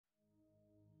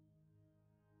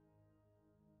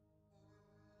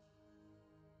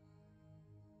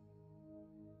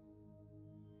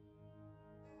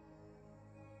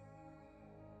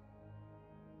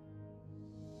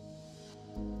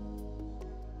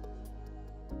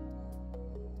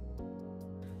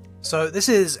So this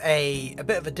is a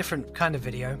bit of a different kind of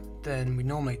video than we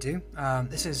normally do.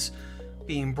 This is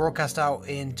being broadcast out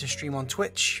into stream on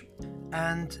Twitch,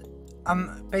 and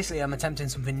I'm attempting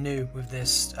something new with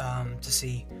this to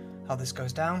see how this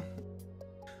goes down.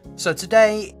 So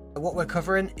today what we're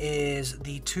covering is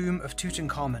the tomb of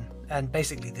Tutankhamun, and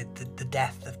basically the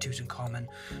death of Tutankhamun,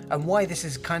 and why this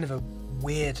is kind of a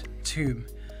weird tomb.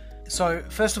 So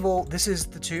first of all, this is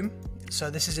the tomb. So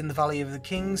this is in the Valley of the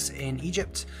Kings in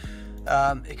Egypt.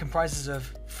 It comprises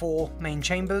of 4 main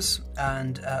chambers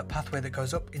and a pathway that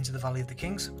goes up into the Valley of the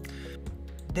Kings.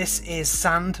 This is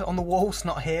sand on the walls,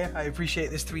 not here. I appreciate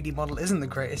this 3D model isn't the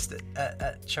greatest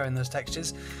at showing those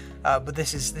textures, but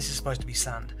this is supposed to be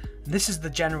sand. And this is the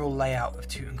general layout of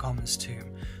Tutankhamun's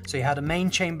tomb. So you had a main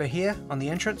chamber here on the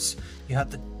entrance, you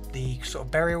had the sort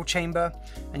of burial chamber,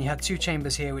 and you had 2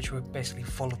 chambers here which were basically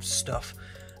full of stuff.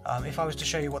 If I was to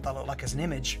show you what that looked like as an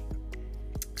image,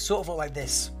 sort of looked like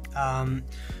this.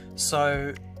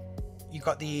 So you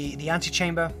got the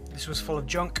antechamber. This was full of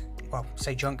junk. Well,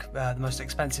 say junk, the most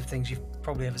expensive things you've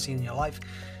probably ever seen in your life.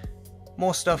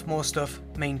 More stuff,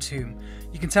 main tomb.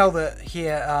 You can tell that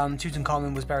here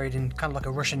Tutankhamun was buried in kind of like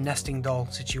a Russian nesting doll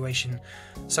situation.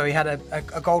 So he had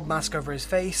a gold mask over his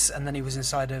face, and then he was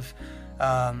inside of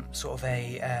sort of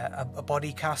a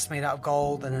body cast made out of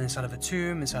gold, and then inside of a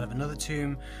tomb, inside of another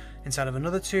tomb, inside of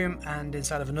another tomb, and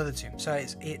inside of another tomb. So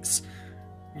it's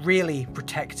really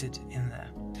protected in there.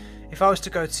 If I was to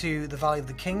go to the Valley of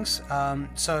the Kings,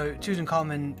 so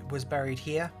Tutankhamun was buried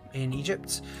here in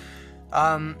Egypt.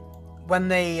 When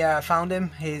they found him,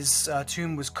 his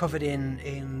tomb was covered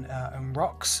in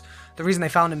rocks. The reason they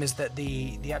found him is that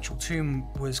the actual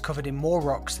tomb was covered in more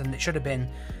rocks than it should have been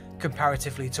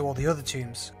comparatively to all the other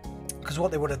tombs. Because what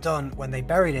they would have done when they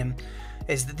buried him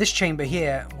is that this chamber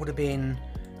here would have been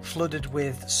flooded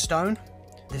with stone,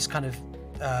 this kind of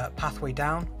pathway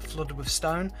down, flooded with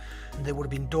stone, and there would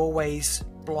have been doorways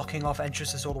blocking off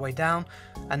entrances all the way down,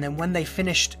 and then when they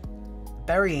finished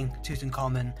burying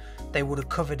Tutankhamun, they would have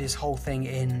covered his whole thing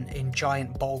in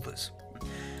giant boulders.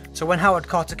 So when Howard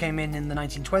Carter came in the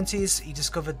 1920s, he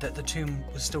discovered that the tomb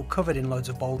was still covered in loads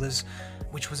of boulders,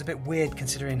 which was a bit weird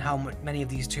considering how many of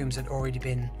these tombs had already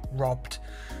been robbed,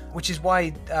 which is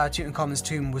why Tutankhamun's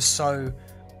tomb was so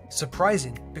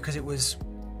surprising, because it was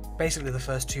basically the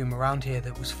first tomb around here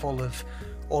that was full of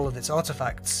all of its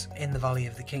artifacts in the Valley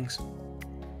of the Kings.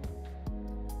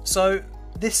 So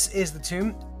this is the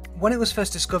tomb. When it was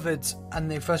first discovered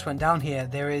and they first went down here,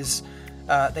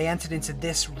 they entered into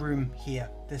this room here,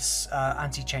 this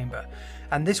antechamber,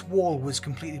 and this wall was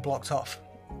completely blocked off.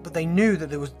 But they knew that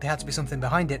there had to be something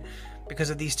behind it because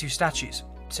of these 2 statues.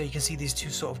 So you can see these 2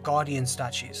 sort of guardian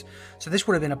statues. So this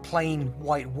would have been a plain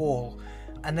white wall,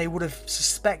 and they would have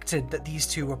suspected that these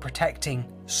 2 were protecting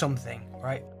something,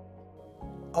 right?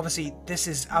 Obviously, this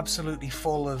is absolutely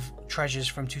full of treasures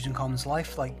from Tutankhamun's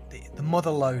life, like the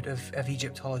mother lode of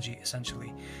Egyptology,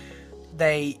 essentially.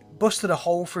 They busted a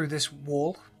hole through this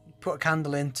wall, put a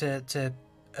candle in to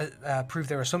prove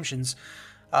their assumptions,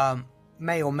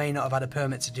 may or may not have had a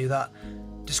permit to do that,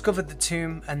 discovered the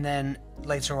tomb, and then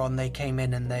later on they came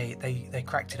in and they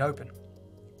cracked it open.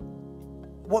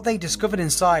 What they discovered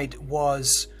inside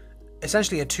was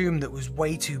essentially a tomb that was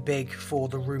way too big for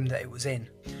the room that it was in.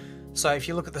 So if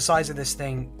you look at the size of this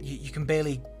thing, you can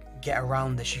barely get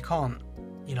around this. You can't,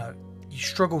 you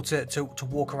struggle to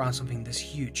walk around something this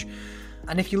huge.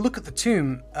 And if you look at the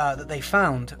tomb that they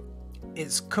found,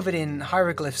 it's covered in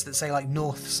hieroglyphs that say like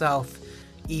north, south,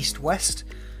 east, west.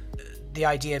 The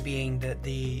idea being that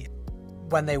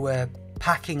when they were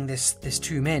packing this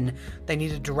tomb in, they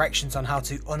needed directions on how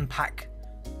to unpack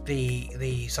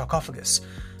the sarcophagus.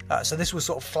 So this was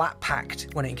sort of flat packed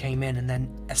when it came in and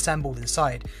then assembled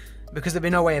inside, because there'd be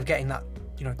no way of getting that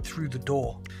through the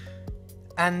door.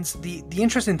 And the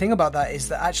interesting thing about that is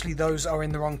that actually those are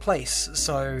in the wrong place.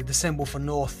 So the symbol for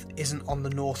north isn't on the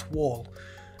north wall,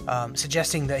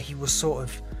 suggesting that he was sort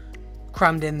of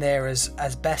crammed in there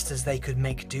as best as they could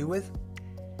make do with,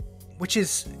 which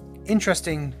is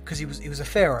interesting because he was a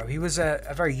pharaoh. He was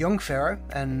a very young pharaoh,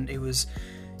 and he was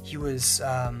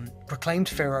proclaimed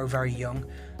pharaoh very young,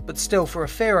 but still for a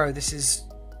pharaoh this is,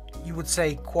 you would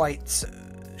say, quite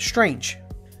strange.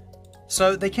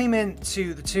 So they came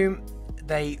into the tomb,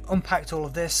 they unpacked all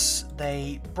of this,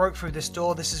 they broke through this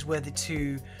door. This is where the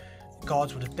 2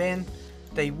 guards would have been.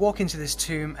 They walk into this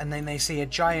tomb and then they see a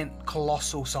giant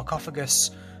colossal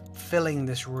sarcophagus filling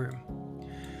this room.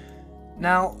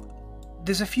 Now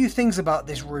there's a few things about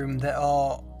this room that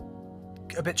are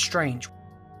a bit strange.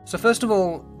 So first of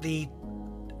all, the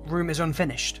room is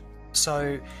unfinished.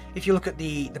 So if you look at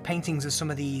the paintings of some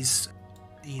of these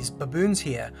baboons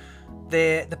here,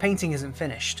 the painting isn't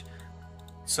finished.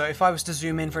 So if I was to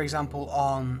zoom in, for example,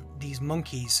 on these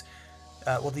monkeys,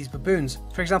 well, these baboons,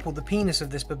 for example, the penis of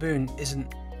this baboon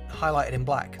isn't highlighted in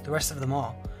black, the rest of them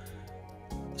are.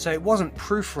 So it wasn't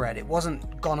proofread, it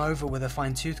wasn't gone over with a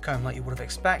fine tooth comb like you would have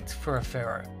expected for a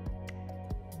pharaoh.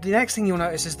 The next thing you'll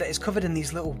notice is that it's covered in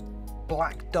these little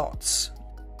black dots,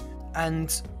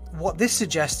 and what this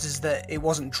suggests is that it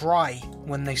wasn't dry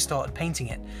when they started painting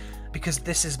it, because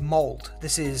this is mold.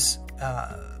 This is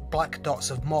black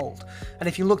dots of mold, and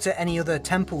if you looked at any other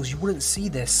temples you wouldn't see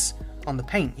this on the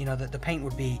paint. You know, that the paint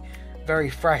would be very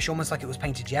fresh, almost like it was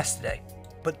painted yesterday,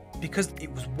 but because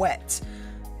it was wet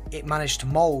it managed to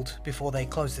mold before they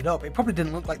closed it up. It probably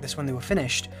didn't look like this when they were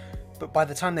finished, but by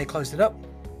the time they closed it up,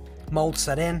 mold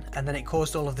set in, and then it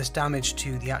caused all of this damage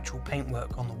to the actual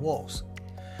paintwork on the walls.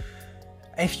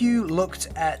 If you looked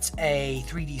at a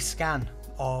 3D scan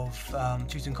of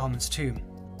Tutankhamun's tomb,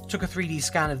 took a 3D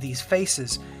scan of these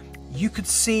faces, you could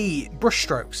see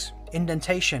brushstrokes,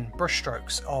 indentation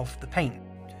brushstrokes of the paint,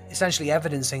 essentially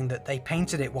evidencing that they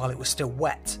painted it while it was still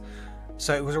wet.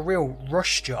 So it was a real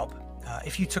rush job.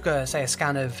 If you took a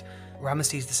scan of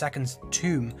Ramesses II's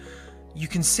tomb, you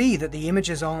can see that the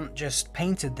images aren't just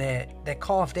painted, they're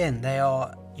carved in, they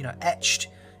are, you know, etched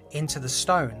into the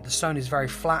stone. The stone is very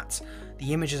flat,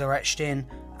 the images are etched in,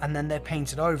 and then they're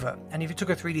painted over. And if you took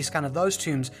a 3D scan of those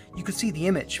tombs, you could see the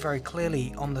image very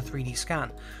clearly on the 3D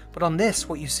scan. But on this,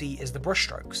 what you see is the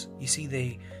brushstrokes. You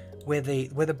see where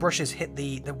the brushes hit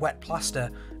the wet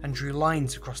plaster and drew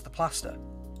lines across the plaster.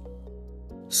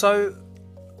 So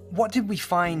what did we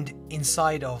find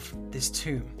inside of this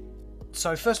tomb?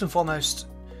 So first and foremost,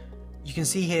 you can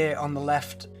see here on the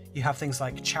left, you have things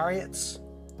like chariots,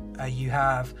 you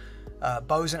have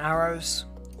bows and arrows,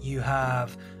 you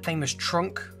have famous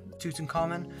trunk,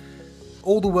 Tutankhamun,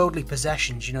 all the worldly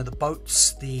possessions, you know, the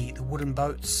boats, the wooden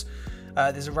boats.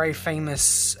 There's a very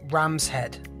famous ram's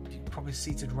head, probably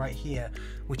seated right here,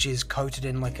 which is coated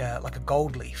in like a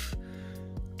gold leaf.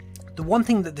 The one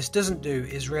thing that this doesn't do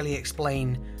is really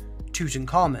explain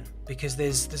Tutankhamun, because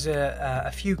there's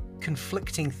a few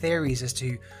conflicting theories as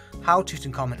to how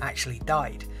Tutankhamun actually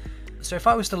died. So if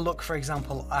I was to look, for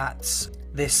example, at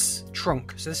this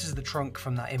trunk, so this is the trunk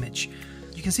from that image,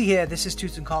 you can see here this is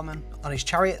Tutankhamun on his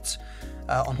chariot,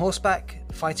 on horseback,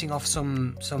 fighting off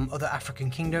some other African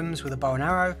kingdoms with a bow and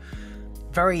arrow.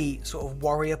 Very sort of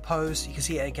warrior pose. You can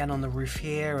see it again on the roof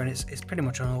here, and it's pretty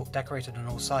much decorated on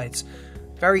all sides.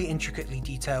 Very intricately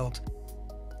detailed,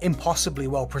 impossibly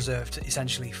well preserved,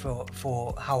 essentially,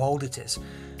 for how old it is.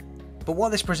 But what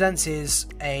this presents is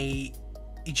a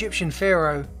Egyptian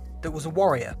pharaoh that was a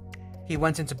warrior. He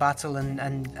went into battle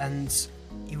and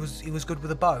he was good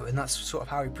with a bow, and that's sort of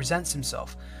how he presents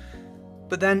himself.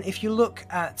 But then if you look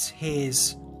at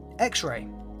his X-ray,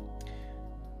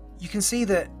 you can see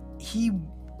that he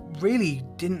really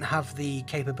didn't have the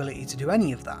capability to do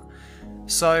any of that.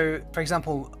 So, for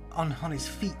example, on his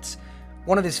feet,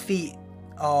 one of his feet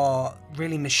are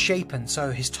really misshapen,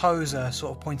 so his toes are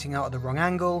sort of pointing out at the wrong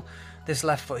angle. This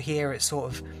left foot here, it sort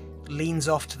of leans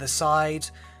off to the side.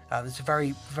 It's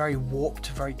very, very warped,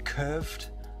 very curved,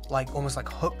 like almost like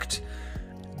hooked.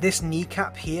 This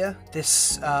kneecap here,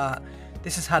 this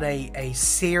has had a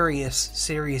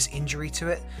serious injury to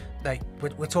it. Like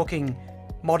we're talking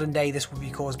modern day, this would be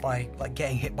caused by like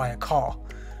getting hit by a car.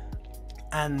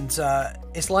 And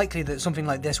it's likely that something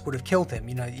like this would have killed him.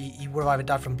 You know, he would have either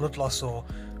died from blood loss or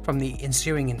from the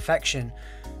ensuing infection.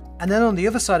 And then on the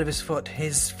other side of his foot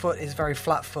is very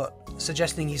flat foot,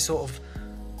 suggesting he sort of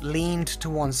leaned to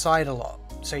one side a lot.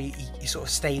 So he sort of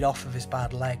stayed off of his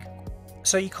bad leg.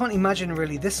 So you can't imagine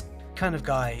really this kind of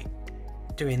guy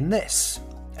doing this.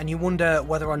 And you wonder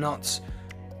whether or not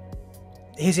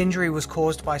his injury was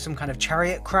caused by some kind of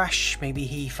chariot crash. Maybe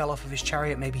he fell off of his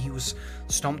chariot, maybe he was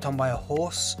stomped on by a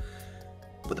horse.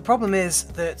 But the problem is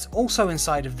that also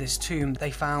inside of this tomb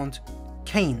they found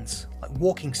canes, like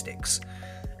walking sticks.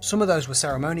 Some of those were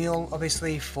ceremonial,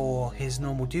 obviously, for his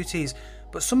normal duties,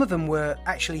 but some of them were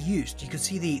actually used. You could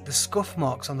see the scuff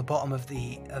marks on the bottom of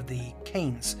the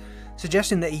canes,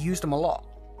 suggesting that he used them a lot.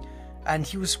 And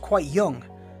he was quite young,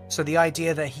 so the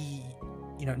idea that he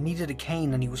needed a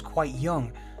cane and he was quite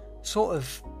young sort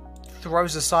of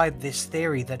throws aside this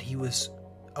theory that he was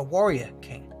a warrior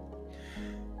king.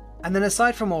 And then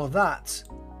aside from all of that,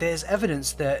 there's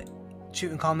evidence that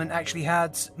Tutankhamun actually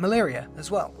had malaria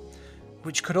as well,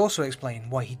 which could also explain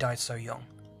why he died so young.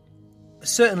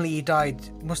 Certainly he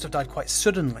must have died quite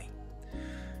suddenly.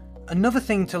 Another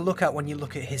thing to look at when you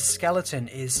look at his skeleton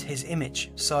is his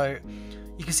image. So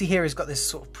you can see here he's got this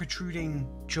sort of protruding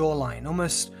jawline,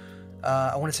 almost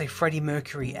I want to say Freddie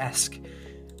Mercury-esque.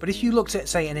 But if you looked at,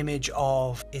 say, an image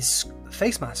of his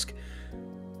face mask,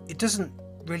 it doesn't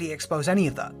really expose any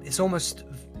of that. It's almost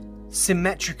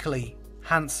symmetrically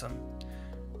handsome,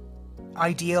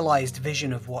 idealized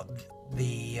vision of what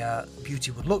the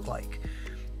beauty would look like.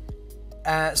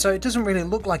 So it doesn't really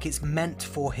look like it's meant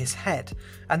for his head.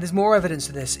 And there's more evidence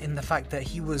of this in the fact that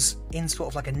he was in sort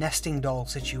of like a nesting doll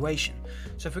situation.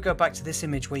 So if we go back to this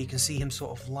image where you can see him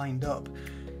sort of lined up,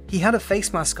 he had a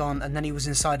face mask on, and then he was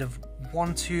inside of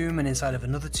one tomb and inside of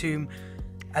another tomb.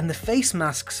 And the face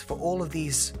masks for all of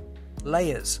these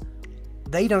layers,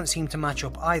 they don't seem to match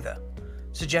up either,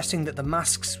 suggesting that the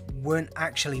masks weren't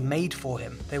actually made for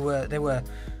him. They were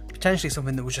potentially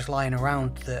something that was just lying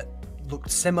around that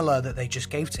looked similar that they just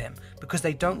gave to him, because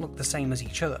they don't look the same as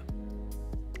each other.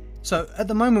 So at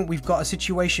the moment we've got a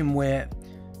situation where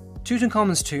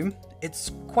Tutankhamun's tomb,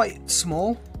 it's quite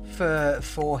small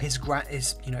for his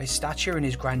stature and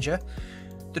his grandeur.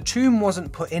 The tomb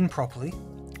wasn't put in properly.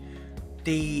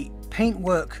 The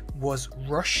paintwork was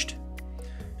rushed.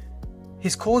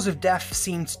 His cause of death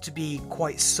seemed to be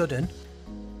quite sudden,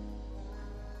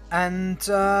 and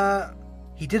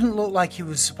he didn't look like he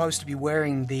was supposed to be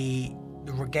wearing the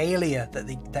regalia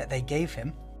that they gave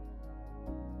him.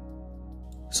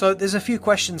 So there's a few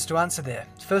questions to answer there.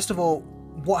 First of all,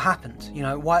 what happened?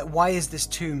 Why is this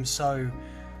tomb so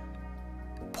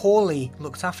poorly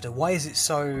looked after? Why is it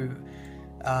so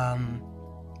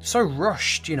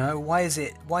rushed? Why is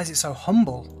it so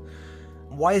humble?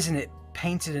 Why isn't it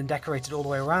painted and decorated all the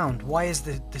way around? Why is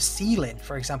the ceiling,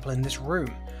 for example, in this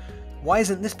room, why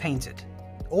isn't this painted?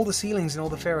 All the ceilings in all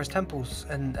the pharaoh's temples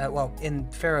and in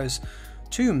pharaoh's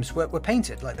tombs were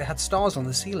painted, like they had stars on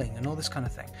the ceiling and all this kind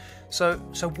of thing. So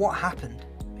what happened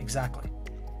exactly?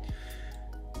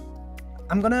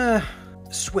 I'm gonna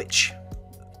switch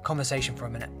conversation for a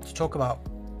minute to talk about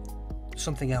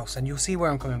something else, and you'll see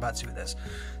where I'm coming back to with this.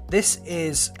 This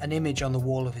is an image on the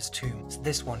wall of his tomb. It's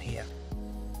this one here.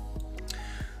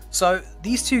 So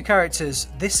these two characters,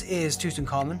 this is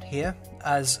Tutankhamun here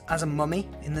as a mummy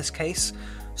in this case,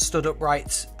 stood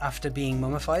upright after being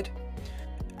mummified,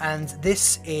 and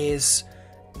this is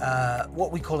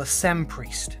what we call a sem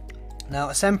priest. Now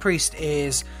a sem priest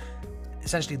is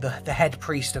essentially the head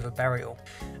priest of a burial,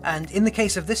 and in the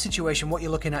case of this situation what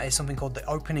you're looking at is something called the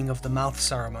opening of the mouth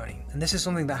ceremony, and this is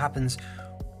something that happens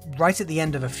right at the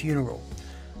end of a funeral.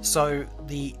 So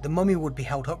the mummy would be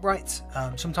held upright,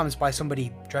 sometimes by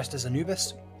somebody dressed as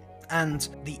Anubis, and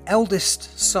the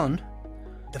eldest son,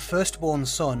 the firstborn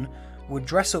son, would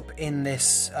dress up in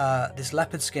this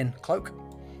leopard skin cloak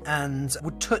and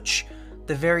would touch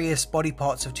the various body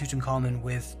parts of Tutankhamun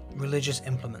with religious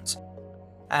implements.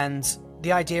 And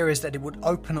the idea is that it would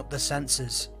open up the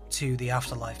senses to the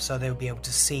afterlife, so they would be able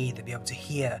to see, they'd be able to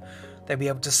hear, they'd be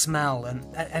able to smell,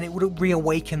 and it would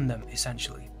reawaken them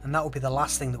essentially, and that would be the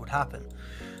last thing that would happen.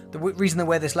 The reason they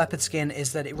wear this leopard skin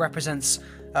is that it represents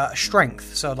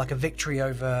strength, so like a victory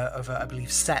over I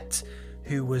believe Set,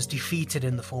 who was defeated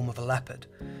in the form of a leopard.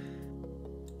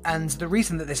 And the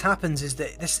reason that this happens is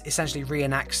that this essentially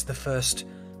reenacts the first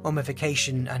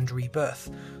mummification and rebirth.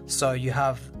 So you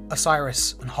have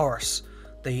Osiris and Horus,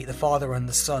 the father and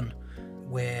the son,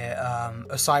 where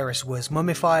Osiris was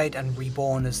mummified and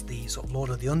reborn as the sort of lord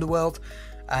of the underworld,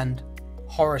 and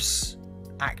Horus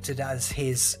acted as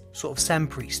his sort of sem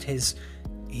priest, his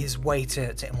way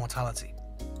to immortality.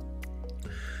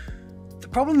 The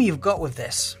problem you've got with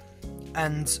this,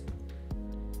 and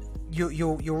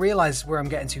you'll realize where I'm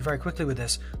getting to very quickly with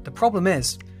this, the problem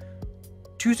is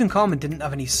Tutankhamun didn't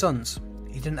have any sons.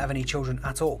 He didn't have any children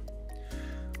at all.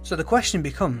 So the question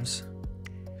becomes,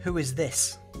 who is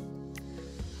this?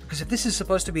 Because if this is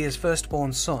supposed to be his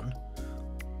firstborn son,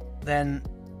 then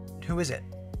who is it?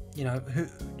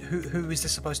 Who is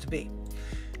this supposed to be?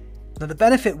 Now the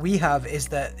benefit we have is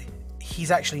that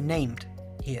he's actually named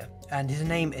here, and his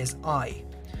name is I.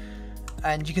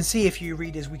 And you can see if you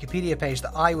read his Wikipedia page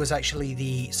that I was actually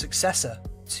the successor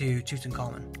to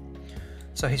Tutankhamun.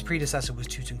 So his predecessor was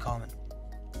Tutankhamun.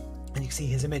 And you can see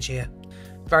his image here.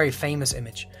 Very famous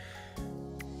image.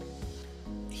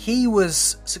 He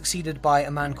was succeeded by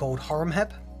a man called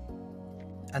Horemheb,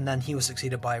 and then he was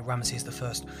succeeded by Ramesses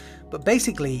I. But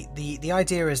basically, the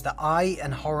idea is that I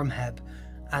and Horemheb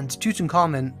and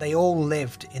Tutankhamun, they all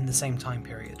lived in the same time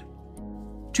period.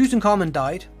 Tutankhamun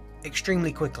died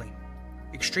extremely quickly,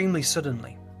 extremely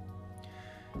suddenly.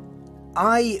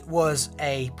 I was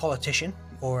a politician,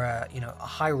 or a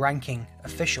high-ranking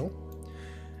official,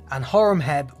 and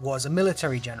Horemheb was a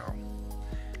military general.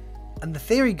 And the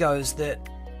theory goes that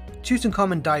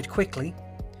Tutankhamun died quickly,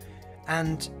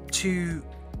 and to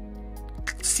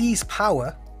seize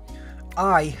power,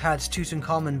 I had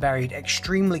Tutankhamun buried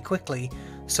extremely quickly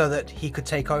so that he could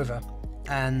take over,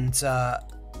 and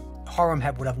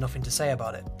Horemheb would have nothing to say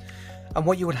about it. And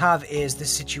what you would have is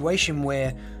this situation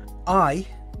where I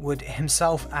would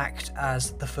himself act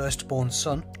as the firstborn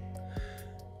son,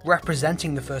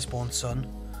 representing the firstborn son,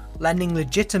 lending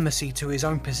legitimacy to his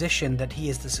own position that he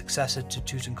is the successor to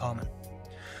Tutankhamun.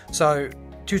 So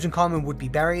Tutankhamun would be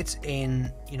buried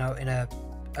in, in a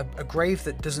grave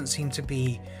that doesn't seem to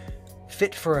be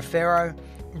fit for a pharaoh,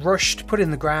 rushed, put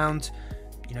in the ground,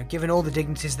 given all the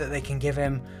dignities that they can give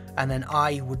him, and then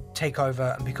I would take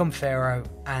over and become pharaoh,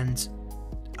 and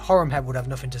Horemheb would have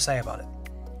nothing to say about it.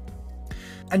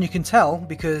 And you can tell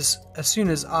because as soon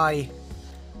as I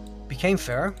became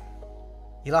pharaoh,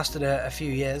 he lasted a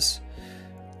few years,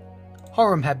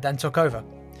 Horemheb then took over.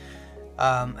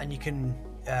 And you can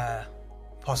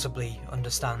possibly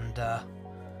understand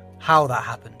how that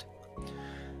happened.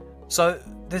 So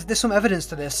there's some evidence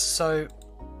to this. So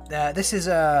this is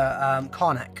a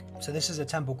Karnak. So this is a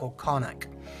temple called Karnak.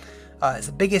 It's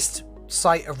the biggest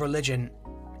site of religion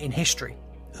in history.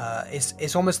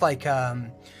 It's almost like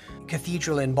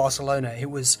cathedral in Barcelona. It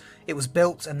was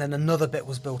built, and then another bit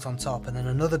was built on top, and then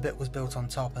another bit was built on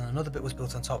top, and another bit was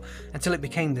built on top, until it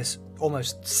became this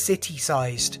almost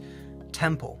city-sized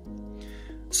temple.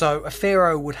 So a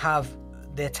pharaoh would have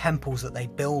their temples that they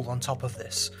build on top of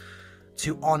this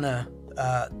to honor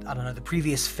I don't know, the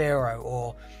previous pharaoh,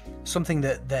 or something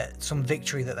that some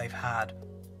victory that they've had.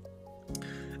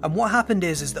 And what happened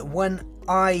is that when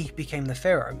I became the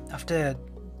pharaoh after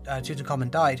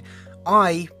Tutankhamun died,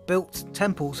 I built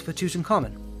temples for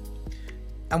Tutankhamun.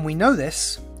 And we know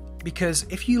this because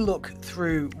if you look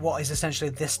through what is essentially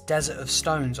this desert of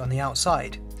stones on the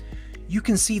outside, you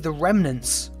can see the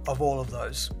remnants of all of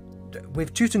those,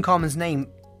 with Tutankhamun's name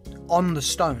on the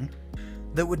stone,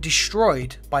 that were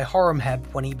destroyed by Horemheb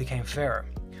when he became pharaoh.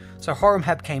 So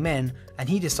Horemheb came in and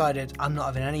he decided, I'm not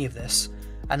having any of this,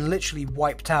 and literally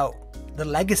wiped out the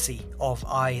legacy of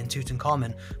I and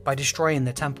Tutankhamun by destroying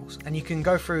the temples. And you can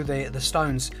go through the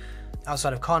stones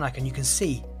outside of Karnak and you can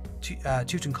see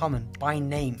Tutankhamun by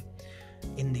name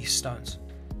in these stones.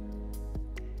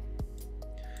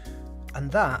 And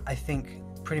that, I think,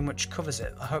 pretty much covers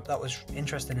it. I hope that was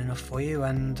interesting enough for you,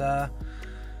 and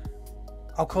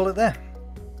I'll call it there.